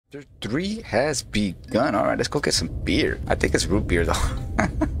Chapter 3 has begun. Alright, let's go get some beer. I think it's root beer though.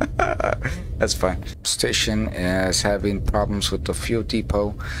 That's fine. Station is having problems with the fuel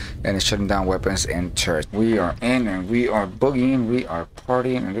depot and it's shutting down weapons and turrets. We are in and we are boogieing, we are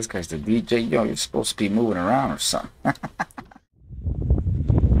partying, and this guy's the DJ. Yo, you're supposed to be moving around or something.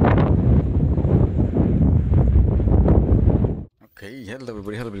 Okay, hello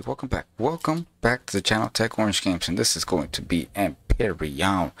everybody, welcome back to the channel Tech Orange Games, and this is going to be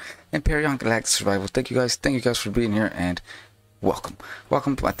Empyrion Galactic Survival. Thank you guys for being here, and welcome.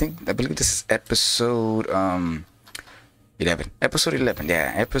 I believe this is episode 11. Episode 11,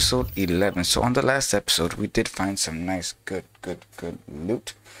 yeah, episode 11. So on the last episode we did find some nice good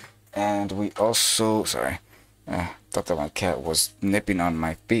loot, and we also, sorry, thought that my cat was nipping on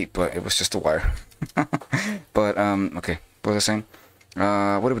my feet, but it was just a wire. But okay, what was I saying?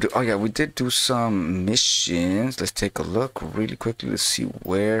 What did we do? Oh yeah, we did do some missions. Let's take a look really quickly. Let's see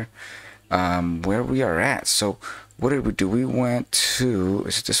where we are at. So what did we do? We went to,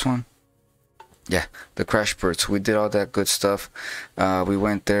 is it this one? Yeah, the crash birds. We did all that good stuff. We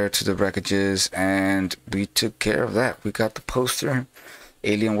went there to the wreckages and we took care of that. We got the poster,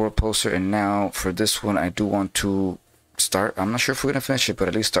 alien world poster, and now for this one I do want to start, I'm not sure if we're gonna finish it, but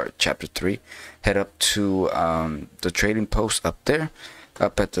at least start chapter 3. Head up to the trading post up there,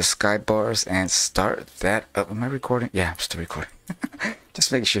 up at the sky bars, and start that up. Am I recording? Yeah, I'm still recording.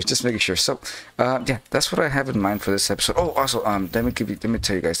 just making sure. So yeah, that's what I have in mind for this episode. Oh, also let me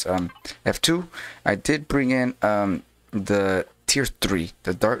tell you guys, F2, I did bring in the tier 3,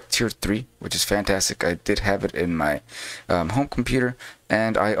 the dark tier 3, which is fantastic. I did have it in my home computer,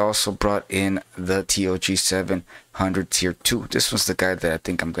 and I also brought in the TOG 700 tier 2. This was the guy that I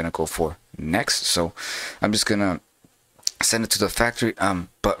think I'm gonna go for next, so I'm just gonna send it to the factory.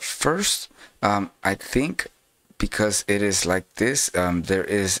 But first, I think because it is like this, there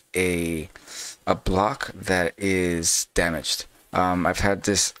is a block that is damaged. I've had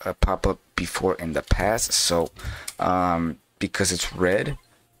this pop up before in the past, so because it's red,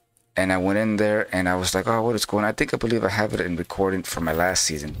 and I went in there and I was like, oh, what is going on? I believe I have it in recording for my last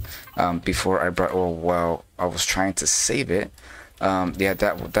season, before I brought, oh well, I was trying to save it. Yeah,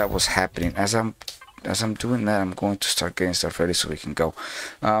 that was happening. As I'm doing that, I'm going to start getting stuff ready so we can go.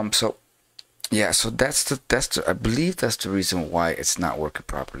 So yeah, so that's the I believe that's the reason why it's not working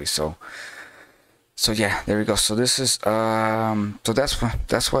properly. So yeah, there we go. So this is so that's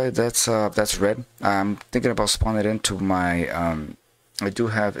why that's red. I'm thinking about spawning it into my I do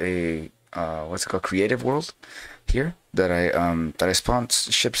have a what's it called, creative world here that I spawn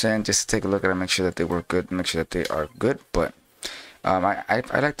ships in just to take a look at them, make sure that they work good, make sure that they are good. But I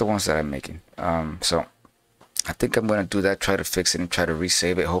like the ones that I'm making. So I think I'm gonna do that, try to fix it and try to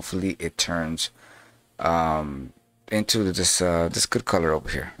resave it. Hopefully it turns into this good color over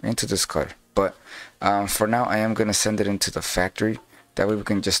here, into this color. But for now I am gonna send it into the factory. That way we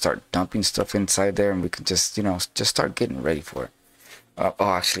can just start dumping stuff inside there, and we can just, you know, just start getting ready for it. Oh,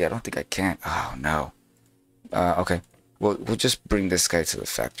 actually I don't think I can. Oh no. Okay, we'll just bring this guy to the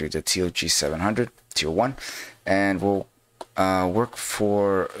factory, the TOG 700 tier 1, and we'll work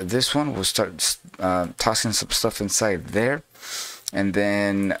for this one. We'll start tossing some stuff inside there, and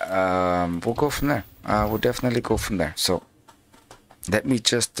then we'll go from there. We'll definitely go from there. So let me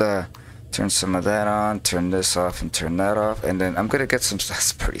just turn some of that on, turn this off, and turn that off, and then I'm gonna get some stuff.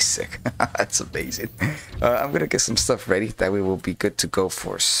 That's pretty sick. That's amazing. I'm gonna get some stuff ready, that way we'll be good to go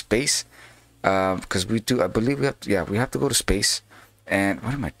for space, because we do, I believe we have to, yeah, we have to go to space. And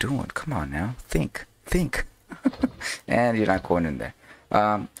what am I doing? Come on now, think and you're not going in there.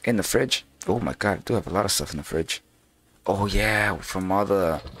 In the fridge, oh my god, I do have a lot of stuff in the fridge. Oh yeah, from all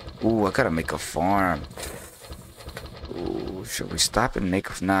the, ooh, I gotta make a farm. Ooh, should we stop and make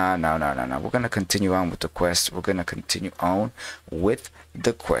a, no, we're gonna continue on with the quest.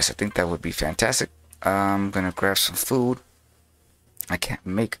 I think that would be fantastic. I'm gonna grab some food. I can't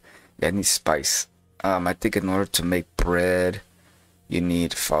make, yeah, I need spice. I think in order to make bread you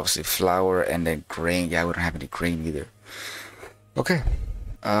need obviously flour and then grain. Yeah, we don't have any grain either. Okay.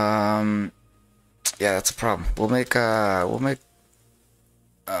 Yeah, that's a problem. We'll make I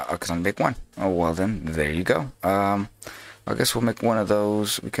can only make one. Oh well, then there you go. I guess we'll make one of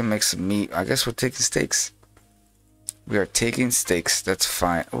those. We can make some meat. I guess we're taking steaks. We are taking steaks. That's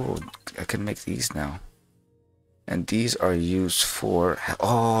fine. Oh, I can make these now. And these are used for,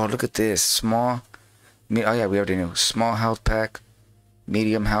 oh, look at this. Small, oh yeah, we already knew. Small health pack,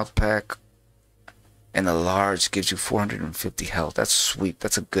 medium health pack, and the large gives you 450 health. That's sweet.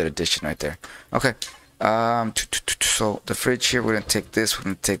 That's a good addition right there. Okay. So the fridge here, we're gonna take this, we're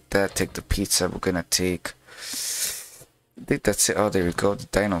gonna take that, take the pizza, we're gonna take I think that's it. Oh, there we go. The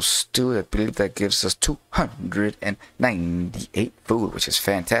Dino Stew. I believe that gives us 298 food, which is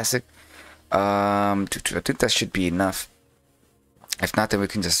fantastic. I think that should be enough. If not, then we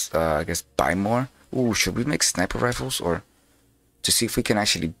can just, I guess, buy more. Ooh, should we make sniper rifles or to see if we can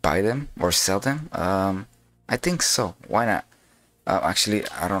actually buy them or sell them? I think so. Why not? Actually,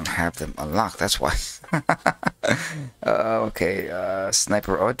 I don't have them unlocked. That's why. Okay.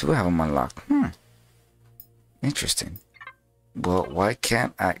 Sniper. Oh, I do have them unlocked. Interesting. Well, why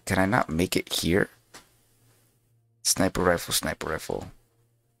can't I? Can I not make it here? Sniper rifle. Sniper rifle.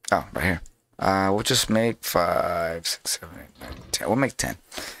 Oh, right here. We'll just make 5, 6, 7, 8, 9, 10. We'll make 10.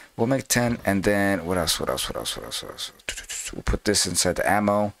 We'll make 10, and then what else? What else? What else? What else? What else? We'll put this inside the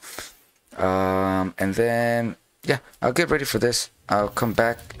ammo. And then yeah, I'll get ready for this. I'll come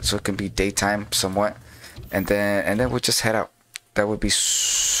back so it can be daytime somewhat, and then we'll just head out. That would be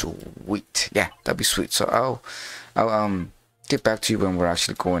sweet. Yeah, that'd be sweet. So I'll get back to you when we're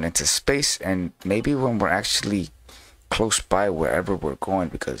actually going into space, and maybe when we're actually close by wherever we're going,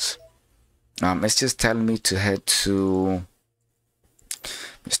 because it's just telling me to head to,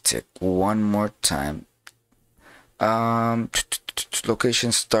 let's check one more time.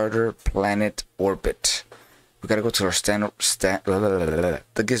 Location starter planet orbit. We gotta go to our the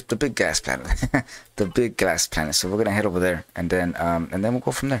big gas planet. The big gas planet. So we're gonna head over there, and then we'll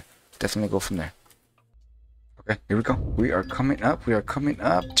go from there. Definitely go from there. Okay, here we go. We are coming up. We are coming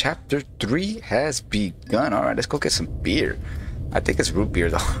up. Chapter 3 has begun. All right, let's go get some beer. I think it's root beer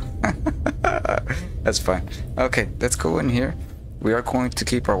though. That's fine. Okay, let's go in here. We are going to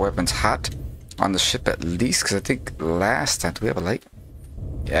keep our weapons hot on the ship at least, because I think last time, do we have a light?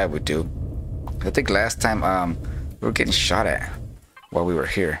 Yeah, we do. I think last time we were getting shot at while we were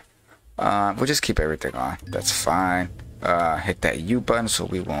here. We'll just keep everything on. That's fine. Hit that U button so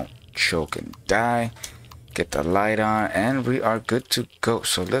we won't choke and die. Get the light on, and we are good to go.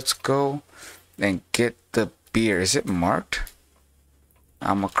 So let's go and get the beer. Is it marked?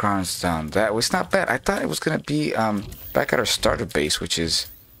 Omicron's down. That was not bad. I thought it was gonna be back at our starter base, which is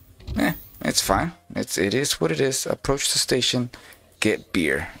it's fine. It is what it is. Approach the station, get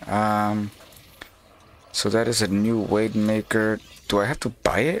beer. So that is a new weight maker. Do I have to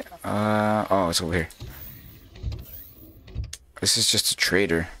buy it? Oh, it's over here. This is just a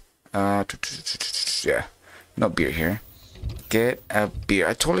trader. Yeah, no beer here. Get a beer.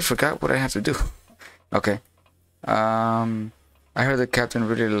 I totally forgot what I have to do. Okay. I heard the captain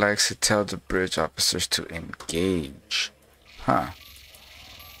really likes to tell the bridge officers to engage. Huh.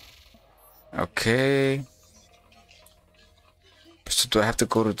 Okay. So do I have to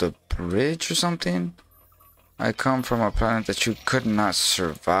go to the bridge or something? I come from a planet that you could not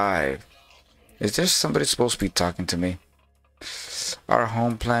survive. Is there somebody supposed to be talking to me? Our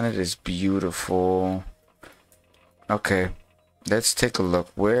home planet is beautiful. Okay. Let's take a look.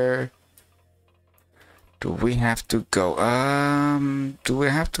 Where do we have to go? Do we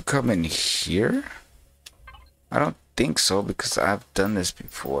have to come in here? I don't think so, because I've done this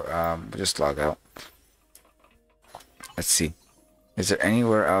before. We'll just log out. Let's see. Is there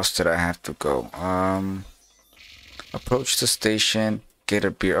anywhere else that I have to go? Approach the station, get a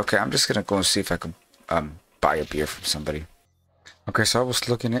beer. Okay, I'm just gonna go and see if I can buy a beer from somebody. Okay, so I was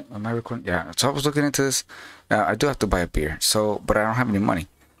looking at, am I recording? Yeah, so I was looking into this. I do have to buy a beer, so, but I don't have any money.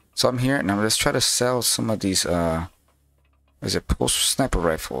 So I'm here, now let's try to sell some of these, is it post sniper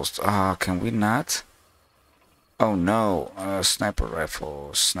rifles? Can we not? Oh no, sniper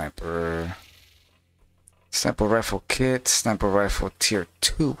rifle, sniper rifle kit, sniper rifle tier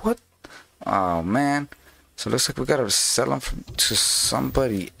 2, what? Oh man, so it looks like we gotta sell them to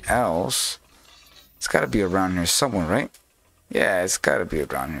somebody else. It's gotta be around here somewhere, right? Yeah, it's gotta be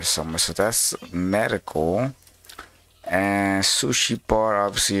around here somewhere. So that's medical. And sushi bar,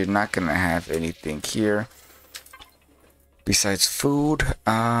 obviously you're not gonna have anything here besides food.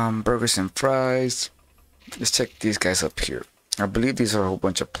 Burgers and fries. Let's check these guys up here. I believe these are a whole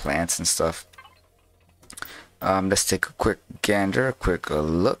bunch of plants and stuff. Let's take a quick gander, a quick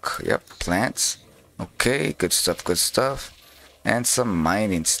look. Yep, plants. Okay, good stuff, good stuff. And some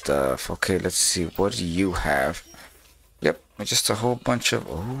mining stuff. Okay, let's see, what do you have? Yep, just a whole bunch of,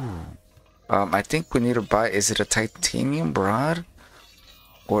 ooh. I think we need to buy, is it a titanium rod?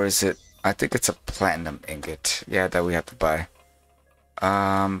 Or is it, I think it's a platinum ingot. Yeah, that we have to buy.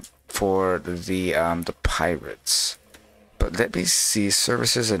 For the pirates. But let me see,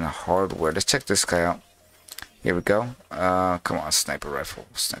 services and hardware. Let's check this guy out. Here we go. Come on, sniper rifle,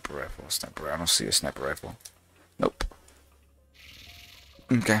 sniper rifle, sniper rifle. I don't see a sniper rifle. Nope.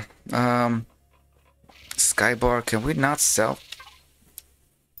 Okay. Skybar, can we not sell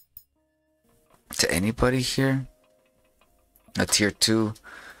to anybody here? A tier 2.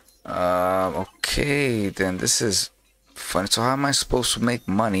 Okay, then this is fun. So how am I supposed to make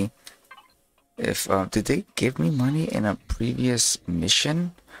money? If did they give me money in a previous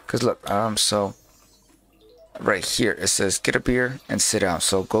mission? Because look, so right here it says get a beer and sit down.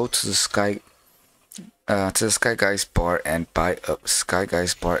 So go to the Sky Guys bar and buy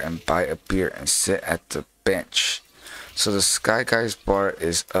a beer and sit at the bench. So the Sky Guys bar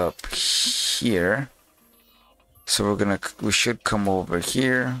is up here. So we should come over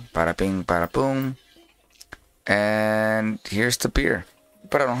here. Bada bing, bada boom. And here's the beer.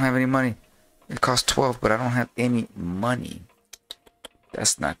 But I don't have any money. It costs 12, but I don't have any money.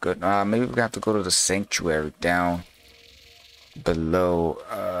 That's not good. Maybe we're gonna have to go to the sanctuary down below.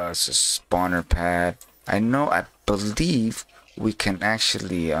 It's a spawner pad. I believe we can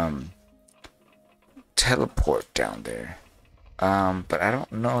actually teleport down there. But I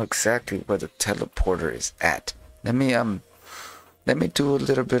don't know exactly where the teleporter is at. Let me do a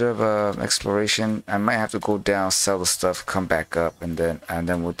little bit of exploration. I might have to go down, sell the stuff, come back up, and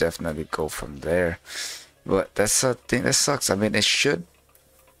then we'll definitely go from there. But that's a thing that sucks. I mean, it should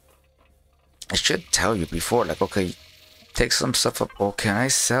tell you before, like, okay, take some stuff up. Oh, can I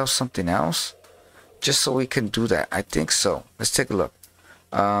sell something else? Just so we can do that. I think so. Let's take a look.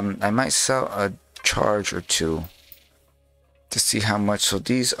 I might sell a charge or two to see how much. So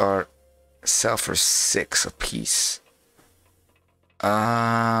these are sell for 6 a piece.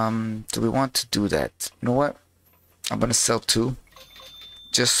 Do we want to do that? You know what? I'm gonna sell 2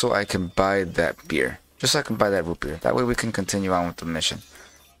 just so I can buy that beer. Just so I can buy that root beer. That way we can continue on with the mission.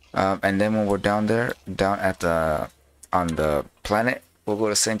 And then when we're down there, on the planet, we'll go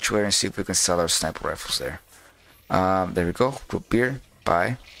to Sanctuary and see if we can sell our sniper rifles there. There we go. Root beer.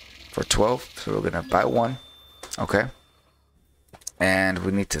 Buy for 12. So we're gonna buy 1. Okay. And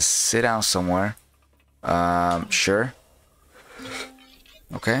we need to sit down somewhere. Sure.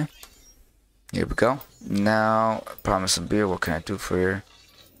 Okay. Here we go. Now, promise some beer. What can I do for you?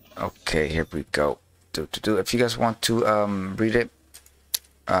 Okay, here we go. If you guys want to read it,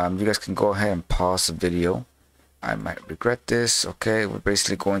 you guys can go ahead and pause the video. I might regret this. Okay, we're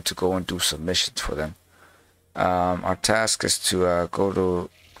basically going to go and do some missions for them. Our task is to go to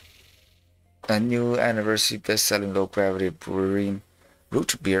a new anniversary best-selling low-gravity brewing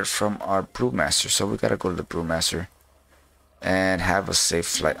root beer from our brewmaster. So we gotta go to the brewmaster and have a safe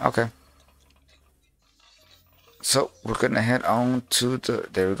flight. Okay. So we're gonna head on to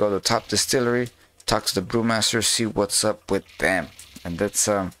there we go, the top distillery. Talk to the brewmaster, see what's up with them. And that's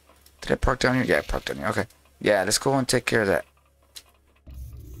did I park down here? Yeah, I parked down here. Okay. Yeah, let's go and take care of that.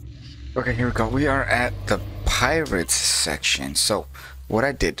 Okay, here we go. We are at the pirates section. So what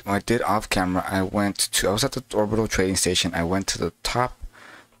I did off camera, I was at the Orbital Trading Station. I went to the top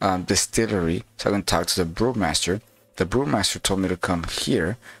distillery so I can talk to the brewmaster. The brewmaster told me to come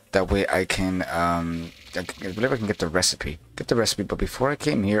here. That way I can I believe I can get the recipe. But before I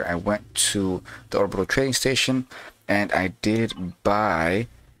came here, I went to the Orbital Trading Station and I did buy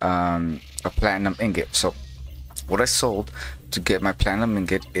a platinum ingot. So what I sold to get my platinum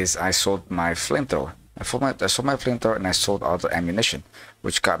ingot is I sold my flamethrower. I sold my flamethrower and I sold all the ammunition,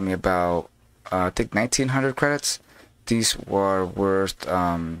 which got me about I think 1900 credits. These were worth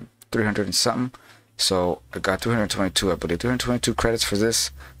 300 and something. So I got 222, I believe, 222 credits for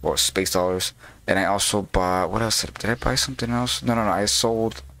this, or space dollars. And I also bought, what else did I buy? Something else? No, I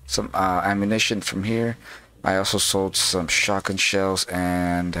sold some ammunition from here. I also sold some shotgun shells,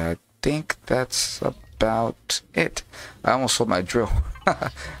 and I think that's about it. I almost sold my drill.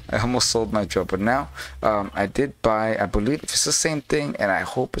 But now I did buy, I believe it's the same thing, and I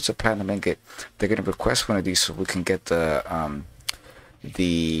hope it's a platinum ingot. They're gonna request one of these so we can get the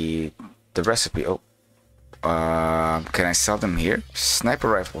recipe. Oh, can I sell them here? Sniper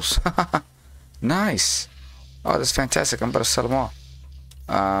rifles. Nice. Oh, that's fantastic. I'm about to sell them all.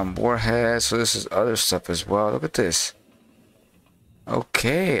 Warheads. So this is other stuff as well. Look at this.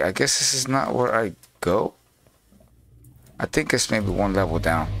 Okay, I guess this is not where I go. I think it's maybe one level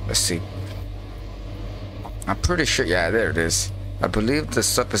down. Let's see. I'm pretty sure. Yeah, there it is. I believe the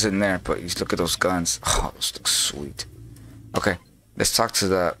stuff is in there, but you look at those guns. Oh, those look sweet. Okay, let's talk to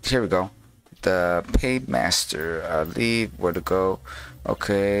the. Here we go. The paid master. Leave. Where to go?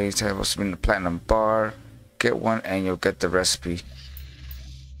 Okay, so what's in the platinum bar? Get one and you'll get the recipe.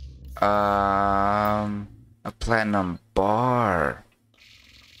 A platinum bar.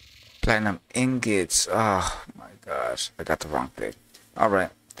 Platinum ingots. Oh my gosh, I got the wrong thing. All right,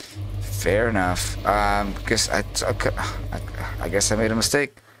 fair enough. Guess I guess I made a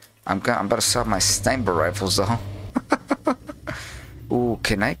mistake. I'm about to sell my sniper rifles though. Ooh,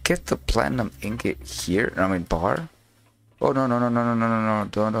 can I get the platinum ingot here? I mean bar. Oh no no no no no no no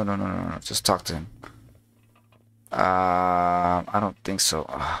no no no no no no! Just talk to him. I don't think so.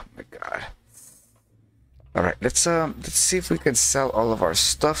 Oh my god. All right, let's see if we can sell all of our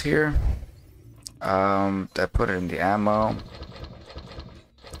stuff here. That put it in the ammo,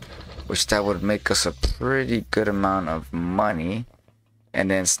 which that would make us a pretty good amount of money. And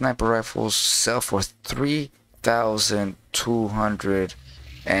then sniper rifles sell for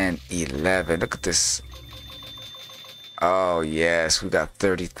 3,211. Look at this. Oh yes, we got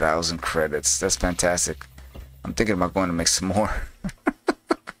 30,000 credits. That's fantastic. I'm thinking about going to make some more.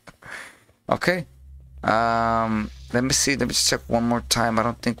 Okay. Let me see. Let me just check one more time. I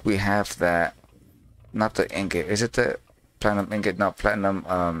don't think we have that. Not the ingot. Is it the platinum ingot? No, platinum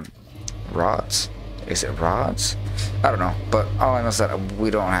rods. Is it rods? I don't know. But all I know is that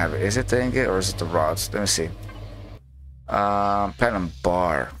we don't have it. Is it the ingot or is it the rods? Let me see. Platinum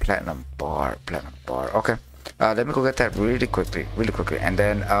bar. Platinum bar. Platinum bar. Okay. Let me go get that really quickly. And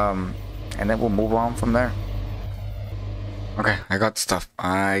then we'll move on from there. Okay, I got the stuff.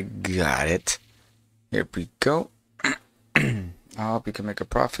 I got it. Here we go. I hope you can make a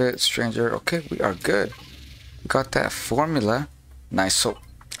profit. Stranger. Okay, we are good. We got that formula. Nice. So,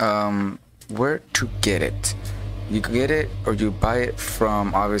 where to get it? You get it or you buy it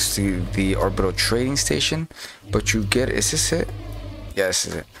from obviously the Orbital Trading Station, but you get it. Is this it? Yeah, this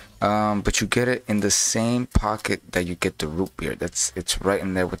is it. But you get it in the same pocket that you get the root beer. It's right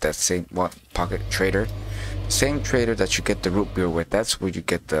in there with that same pocket trader. Same trader that you get the root beer with. That's where you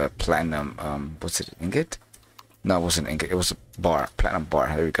get the platinum. What's it? Ingot? No, it wasn't ingot. It was a bar. Platinum bar.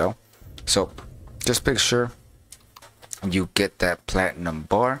 There we go. So just make sure you get that platinum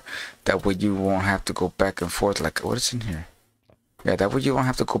bar. That way you won't have to go back and forth like what is in here. Yeah, that way you won't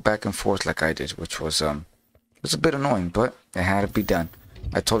have to go back and forth like I did, which was a bit annoying, but it had to be done.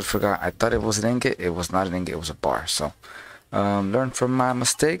 I totally forgot. I thought it was an ingot. It was not an ingot. It was a bar. So learn from my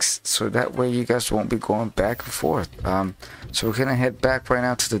mistakes, so that way you guys won't be going back and forth. So we're gonna head back right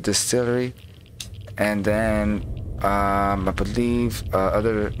now to the distillery, and then I believe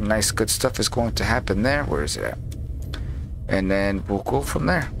other nice good stuff is going to happen there. Where is it at? And then we'll go from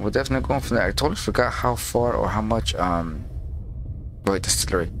there. We're definitely going from there. I totally forgot how far or how much wait,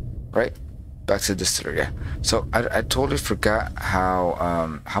 distillery, right? Back to the distillery. Yeah. So I totally forgot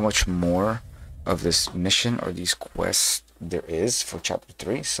how much more of this mission or these quests there is for chapter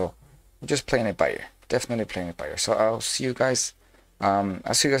 3. So I'm just playing it by ear. Definitely playing it by ear. So I'll see you guys at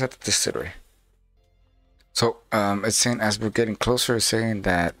the distillery. So it's saying as we're getting closer, it's saying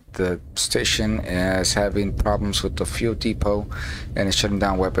that the station is having problems with the fuel depot and it's shutting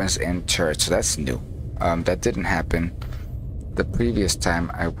down weapons and turrets. So that's new. That didn't happen the previous time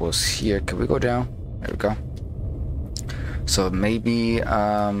I was here. Can we go down? There we go. So maybe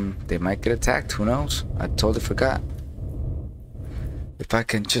they might get attacked. Who knows? I totally forgot. If I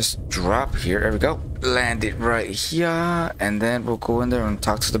can just drop here. There we go. Land it right here. And then we'll go in there and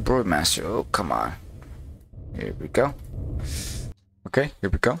talk to the brewmaster. Oh, come on. Here we go. Okay, here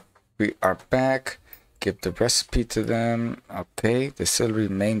we go. We are back. Give the recipe to them. Okay, the distillery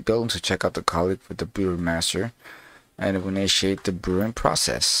main building to check out the colleague with the brewmaster. And it will initiate the brewing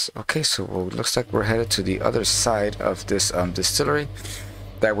process. Okay, so it looks like we're headed to the other side of this distillery.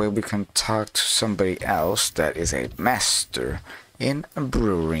 That way we can talk to somebody else that is a master in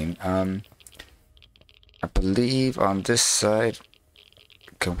brewing. I believe on this side,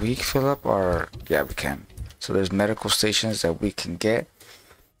 can we fill up our... Yeah, we can. So there's medical stations that we can get.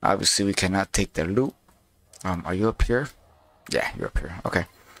 Obviously, we cannot take their loot. Are you up here? Yeah, you're up here. Okay,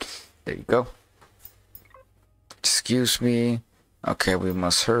 there you go. Excuse me. Okay, we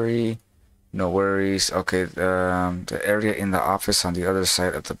must hurry. No worries. Okay, the area in the office on the other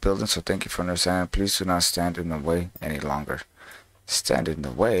side of the building. So thank you for understanding. Please do not stand in the way any longer. Stand in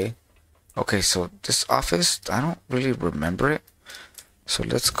the way? Okay, so this office, I don't really remember it. So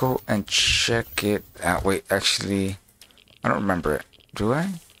let's go and check it out. Wait, actually, I don't remember it. Do I?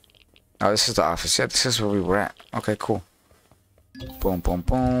 Oh, this is the office. Yeah, this is where we were at. Okay, cool. Boom, boom,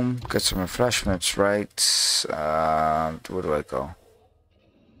 boom. Get some refreshments, right? Where do I go?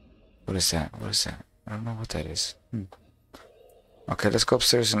 What is that? What is that? I don't know what that is. Okay, let's go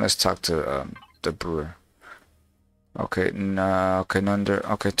upstairs and let's talk to the brewer. Okay, no, okay,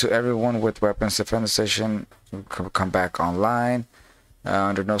 okay, to everyone with weapons, defend the station. Come back online.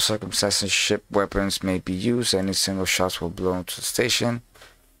 Under no circumstances, ship weapons may be used. Any single shots will blow into the station.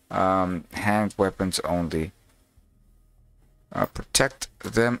 Hand weapons only. Protect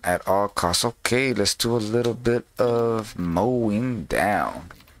them at all costs. Okay, let's do a little bit of mowing down.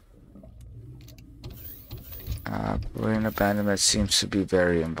 Ruin abandonment seems to be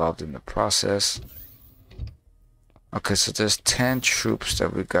very involved in the process. Okay, so there's 10 troops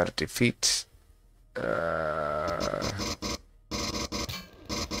that we gotta defeat.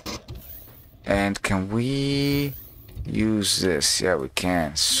 And can we use this? Yeah, we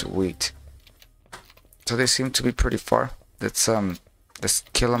can. Sweet. So they seem to be pretty far. Let's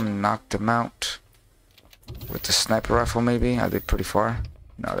kill them and knock them out with the sniper rifle. Maybe are they pretty far?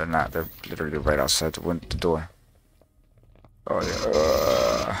 No, they're not. They're literally right outside the door. Oh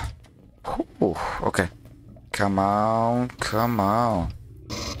yeah. Ooh, okay. Come on, come on.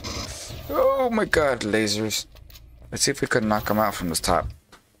 Oh my God, lasers. Let's see if we can knock them out from the top.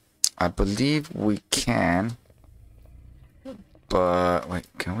 I believe we can. But wait,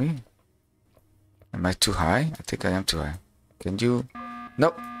 can we? Am I too high? I think I am too high. Can you?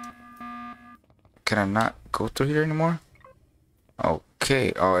 Nope. Can I not go through here anymore?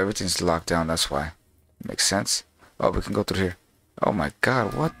 Okay. Oh, everything's locked down. That's why. Makes sense. Oh, we can go through here. Oh my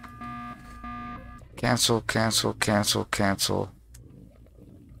God, what? Cancel, cancel, cancel, cancel.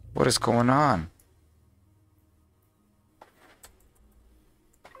 What is going on?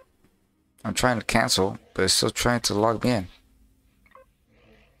 I'm trying to cancel, but it's still trying to log me in.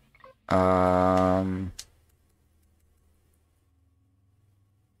 I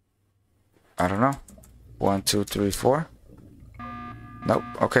don't know. 1, 2, 3, 4. Nope.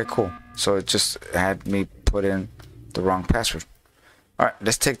 Okay, cool. So it just had me put in the wrong password. All right,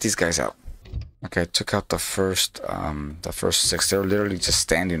 let's take these guys out. Okay, I took out the first 6. They're literally just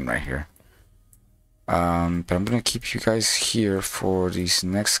standing right here. But I'm gonna keep you guys here for these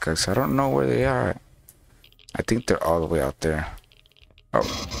next guys. I don't know where they are. I think they're all the way out there. Oh.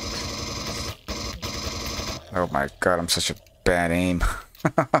 Oh my God, I'm such a bad aim.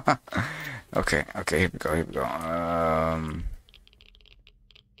 Okay, here we go,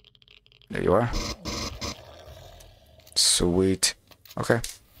 there you are. Sweet. Okay.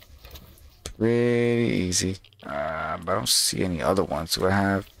 Pretty easy. But I don't see any other ones. Do I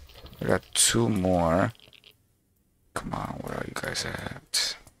have? I got 2 more. Come on, where are you guys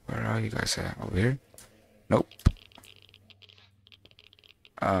at? Where are you guys at? Over here? Nope.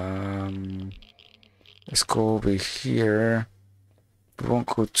 Let's go over here. We won't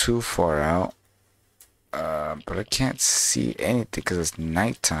go too far out. But I can't see anything because it's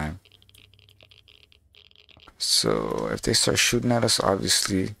nighttime. So if they start shooting at us,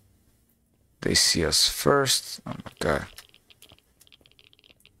 obviously they see us first. Oh my God.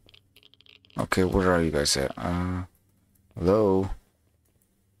 Okay, where are you guys at? Hello.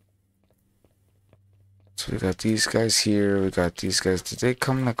 So we got these guys here. We got these guys. Did they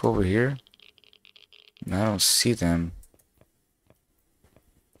come like over here? No, I don't see them.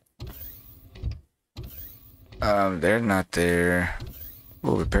 They're not there.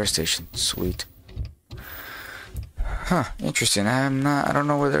 Oh, repair station. Sweet. Huh, interesting. I don't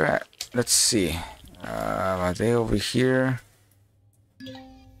know where they're at. Let's see. Are they over here?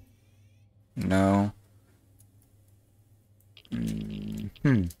 No.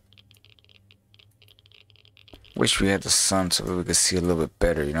 Wish we had the sun so we could see a little bit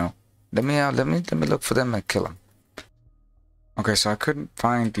better, you know? Let me look for them and kill them. Okay, so I couldn't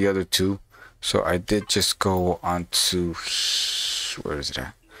find the other 2. So I did just go on to, where is it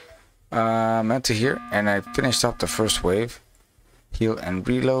at? To here, and I finished up the first wave. Heal and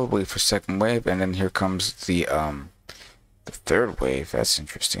reload, wait for second wave, and then here comes the third wave. That's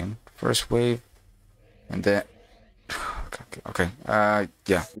interesting. First wave, and then, okay,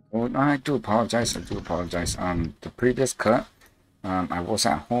 yeah. Well, I do apologize. The previous cut, I was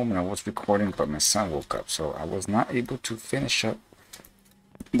at home and I was recording, but my son woke up, so I was not able to finish up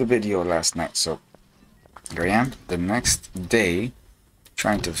the video last night. So here I am the next day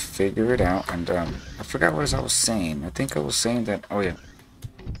trying to figure it out, and I forgot what I was saying. I think I was saying that, oh yeah,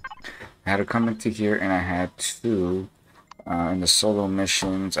 I had to come into here and I had to in the solo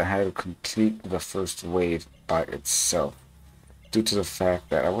missions I had to complete the first wave by itself due to the fact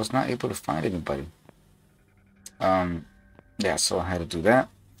that I was not able to find anybody. Yeah, so I had to do that.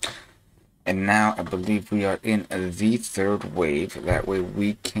 And now I believe we are in the third wave. That way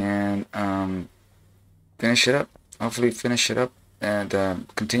we can finish it up. Hopefully finish it up and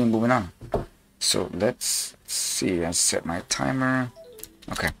continue moving on. So let's see. I set my timer.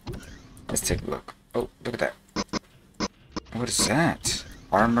 Okay, let's take a look. Oh, look at that. What is that?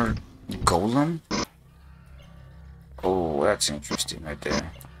 Armored golem? Oh, that's interesting right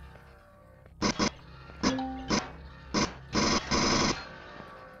there.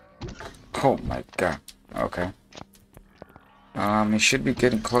 Oh my God. Okay. It should be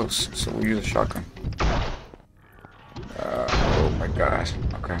getting close, so we'll use a shotgun. Oh my God.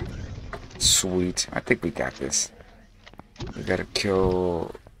 Okay. Sweet. I think we got this. We gotta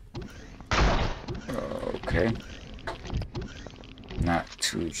kill. Okay. Not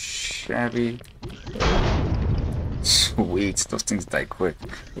too shabby. Sweet, those things die quick.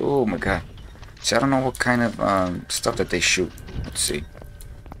 Oh my god. See, I don't know what kind of stuff that they shoot. Let's see.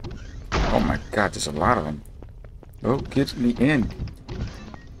 Oh my god, there's a lot of them. Oh, get me in.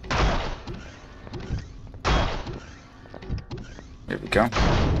 There we go.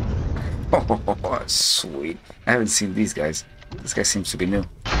 Oh, sweet. I haven't seen these guys. This guy seems to be new.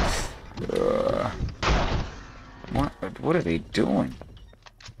 What are they doing?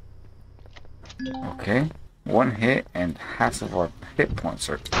 Okay. One hit and half of our hit points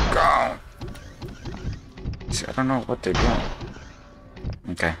are gone. See, I don't know what they're doing.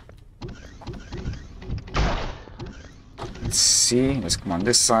 Okay. Let's see. Let's come on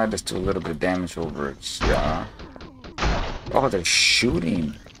this side. Let's do a little bit of damage over it. Yeah. Oh, they're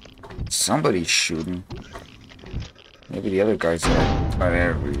shooting. Somebody's shooting. Maybe the other guy's in it. Oh,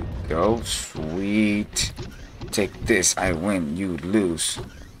 there we go. Sweet. Take this. I win. You lose.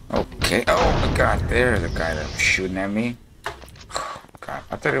 Okay. Oh my god. There's the guy that was shooting at me. Oh, god.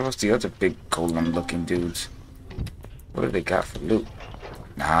 I thought it was the other big golem looking dudes. What do they got for loot?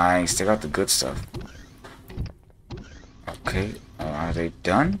 Nice. They got the good stuff. Okay. Are they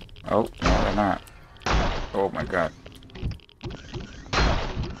done? Oh, no, they're not. Oh my god.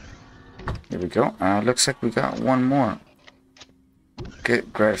 Here we go. Looks like we got one more.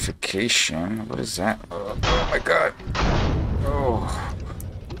 Get gratification. What is that? Oh my god. Oh.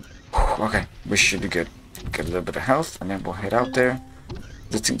 Okay. We should get a little bit of health, and then we'll head out there.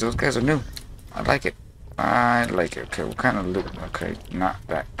 I think those guys are new. I like it. I like it. Okay, what kind of loot? Okay, not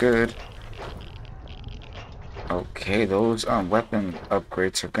that good. Okay, those weapon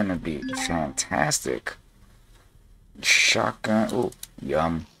upgrades are gonna be fantastic. Shotgun. Oh,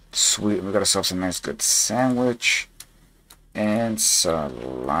 yum. Sweet. We got ourselves a nice good sandwich. And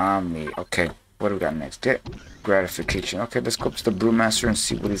salami. Okay, what do we got next? Get gratification. Okay, let's go up to the brewmaster and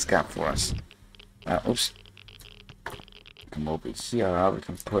see what he's got for us. Oops. Come over here. We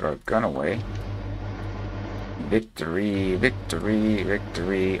can put our gun away. Victory, victory,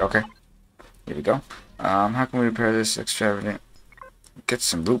 victory. Okay, here we go. How can we repair this extravagant? Get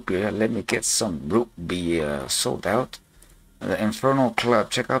some root beer. Let me get some root beer. Sold out. The Inferno Club.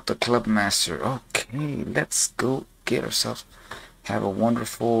 Check out the club master. Okay, let's go get ourselves. Have a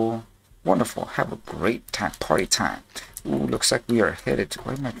wonderful, have a great time. Party time. Ooh, looks like we are headed to.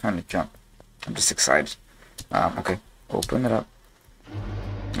 Why am I trying to jump? I'm just excited. Okay, open it up.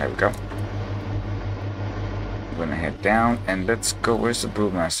 There we go. We're gonna head down and let's go. Where's the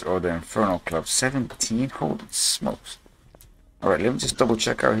brewmaster or the Inferno Club? 17. Holy smokes. Alright, let me just double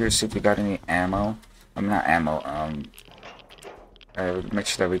check out here, see if we got any ammo. I'm not ammo. Make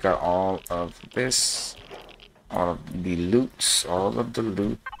sure that we got all of this, all of the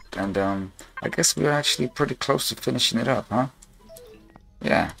loot, and I guess we're actually pretty close to finishing it up, huh?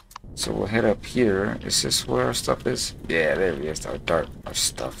 Yeah. So we'll head up here. Is this where our stuff is? Yeah, there it is. Our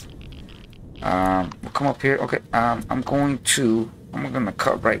stuff. We'll come up here. Okay. I'm gonna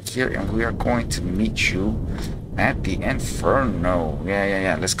cut right here, and we are going to meet you at the Inferno.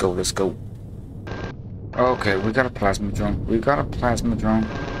 Yeah. Let's go. Okay, we got a plasma drone. Here we go.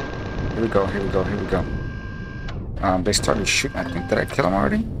 They started shooting. I think, did I kill them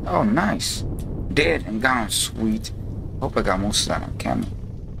already? Oh, nice. Dead and gone. Sweet. Hope I got most of that on camera.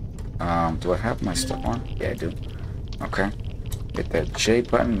 Do I have my stuff on? Yeah, I do. Okay. Hit that J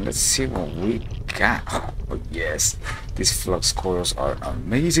button. Let's see what we got. Oh, yes. These flux coils are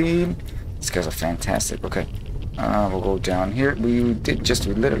amazing. These guys are fantastic. Okay. We'll go down here. We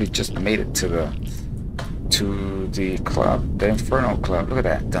literally just made it to the club, the Inferno Club. Look at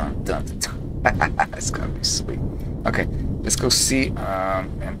that. Done. It's gonna be sweet. Okay, let's go see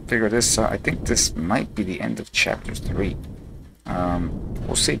and figure this out. I think this might be the end of chapter 3.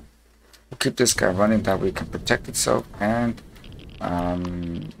 We'll see. We'll keep this guy running, that way it can protect itself, and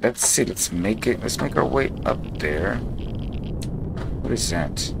let's see. Let's make our way up there. What is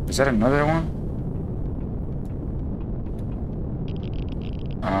that? Is that another one?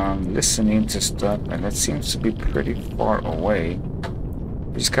 Listening to stuff, and it seems to be pretty far away.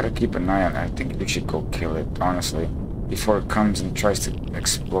 We just gotta keep an eye on it. I think we should go kill it, honestly, before it comes and tries to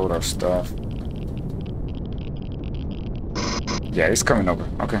explode our stuff. Yeah, it's coming over.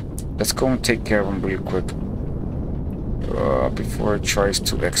 Okay, let's go and take care of him real quick before it tries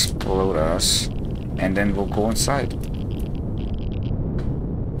to explode us, and then we'll go inside.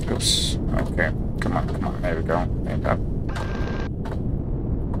 Oops. Okay, come on. There we go. And up.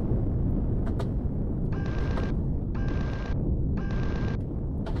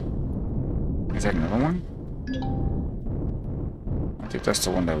 Is that another one? I think that's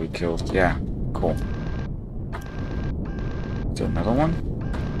the one that we killed. Yeah, cool. there another one?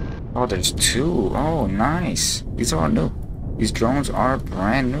 Oh, there's two. Oh, nice. These are all new. These drones are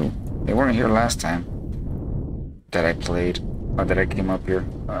brand new. They weren't here last time that I played, or that I came up here.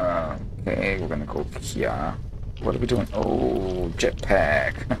 Okay, we're gonna go here. What are we doing? Oh,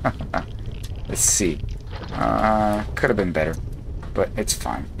 jetpack. Let's see. Could have been better, but it's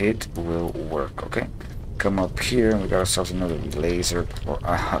fine. It will work. Okay, come up here and we got ourselves another laser. Or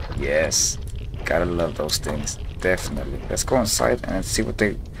yes, gotta love those things. Definitely. Let's go inside and let's see what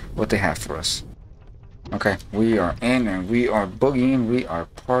they have for us. Okay, we are in and we are boogieing, we are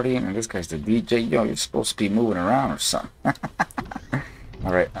partying, and this guy's the DJ. Yo, you're supposed to be moving around or something.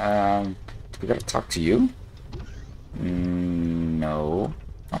 Alright, we gotta talk to you? No.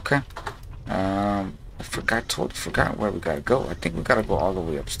 Okay. I totally forgot where we gotta go. I think we gotta go all the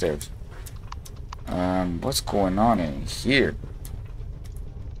way upstairs. What's going on in here?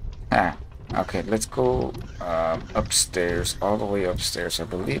 Okay, let's go upstairs, all the way upstairs. I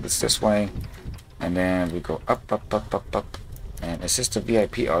believe it's this way. And then we go up, up, up, up, up. And is this the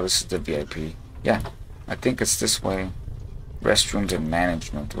VIP? Oh, this is the VIP. Yeah, I think it's this way. Restrooms and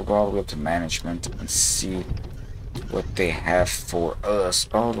management. We'll go all the way up to management and see what they have for us.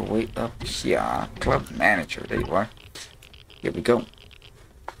 All the way up here. Club manager. There you are. Here we go.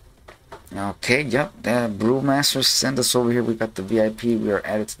 Okay, yep. The brewmaster sent us over here. We got the VIP. We are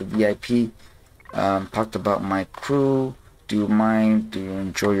added to the VIP. Talked about my crew. Do you mind? Do you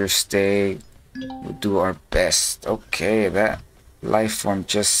enjoy your stay? We'll do our best. Okay, that life form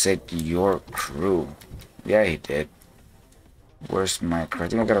just said your crew. Yeah, he did. Where's my crew? I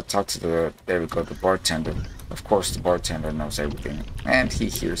think I gotta talk to the... There we go, the bartender. Of course, the bartender knows everything. And he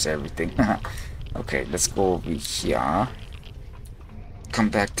hears everything. Okay, let's go over here. Come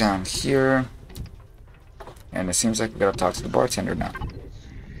back down here. And it seems like we gotta talk to the bartender now.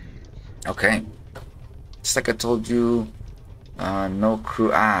 Okay. Just like I told you... no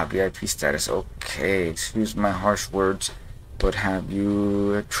crew. VIP status. Okay, excuse my harsh words, but have you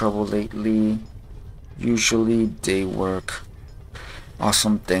had trouble lately? Usually day work.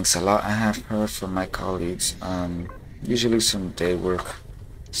 Awesome, thanks a lot. I have heard from my colleagues. Usually some day work.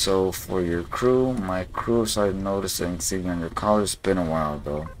 So for your crew, my crew started noticing seeing on your collar. It's been a while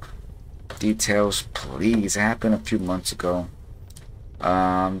though. Details, please. It happened a few months ago.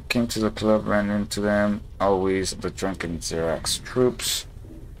 Came to the club, ran into them, always the drunken Xerox troops,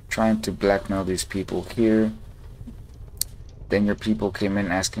 trying to blackmail these people here. Then your people came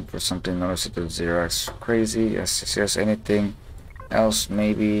in asking for something, noticed that the Xerox crazy, yes, anything else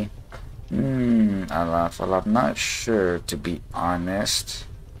maybe? I'm not sure, to be honest.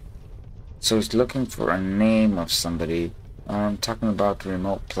 So he's looking for a name of somebody. Talking about the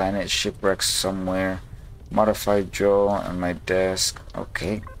remote planet shipwreck somewhere. Modified Joe on my desk.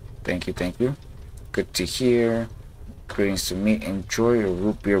 Okay, thank you. Good to hear. Greetings to me. Enjoy your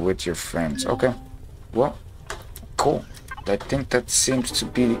root beer with your friends. Okay, well, cool. I think that seems to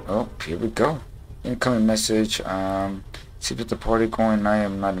be... Oh, here we go. Incoming message. Seems that the party going. I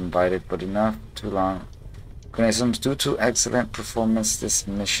am not invited, but enough. Too long. Criticisms due to excellent performance. This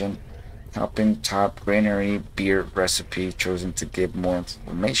mission helping top granary beer recipe. Chosen to give more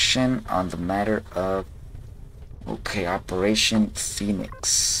information on the matter of... Okay, Operation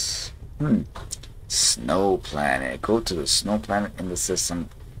Phoenix. Snow planet. Go to the snow planet in the system.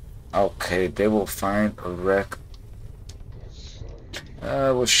 Okay, they will find a wreck.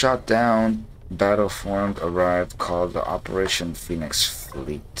 Was shot down. Battle formed. Arrived. Called the Operation Phoenix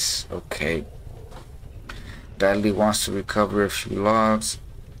Fleet. Okay. Badly wants to recover a few logs.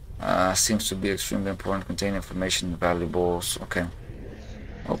 Seems to be extremely important. Contain information and valuables. Okay.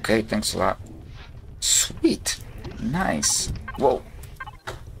 Okay, thanks a lot. Sweet. Nice. Whoa.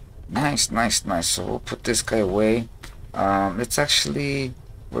 Nice. So we'll put this guy away. It's actually...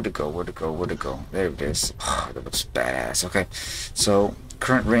 Where'd it go? There it is. Oh, that looks badass. Okay. So,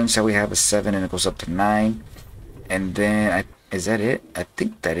 current range that we have is 7 and it goes up to 9. And then, is that it? I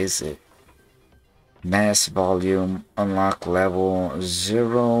think that is it. Mass volume, unlock level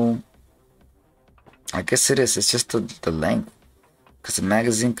 0. I guess it is. It's just the length. Because the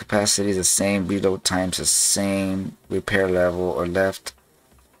magazine capacity is the same, reload times the same, repair level or left,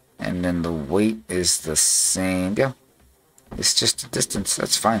 and then the weight is the same. Yeah, it's just the distance.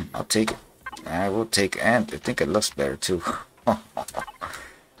 That's fine. I'll take it. I will take it, and I think it looks better too.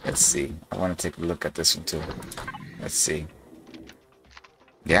 Let's see. I want to take a look at this one too. Let's see.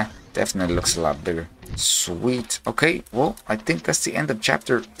 Yeah, definitely looks a lot bigger. Sweet. Okay, well, I think that's the end of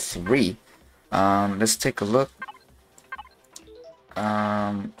chapter 3. Let's take a look.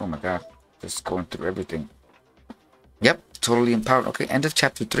 Oh my god, just going through everything. Yep, totally empowered. Okay, end of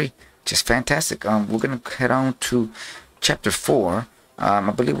chapter 3. Just fantastic. We're gonna head on to chapter 4.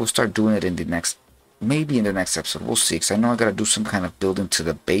 I believe we'll start doing it in the next, maybe in the next episode. We'll see, because I know I gotta do some kind of building to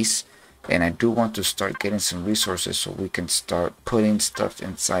the base, and I do want to start getting some resources so we can start putting stuff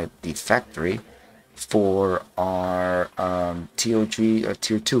inside the factory for our TOG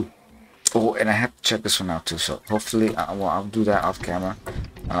tier 2. Oh, and I have to check this one out too, so hopefully well, I'll do that off camera.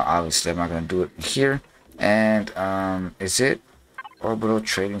 Obviously I'm not gonna do it here. And is it Orbital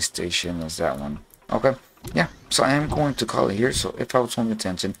Trading Station? Is that one? Okay, yeah, so I am going to call it here. So if I was paying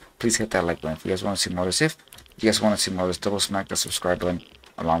attention, please hit that like button if you guys want to see more of this. If you guys want to see more of this, double smack the subscribe button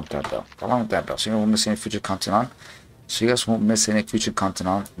along with that bell, so you won't miss any future content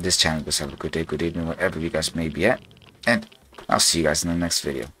on this channel. Just have a good day, good evening, wherever you guys may be at, and I'll see you guys in the next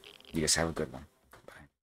video. You guys have a good one.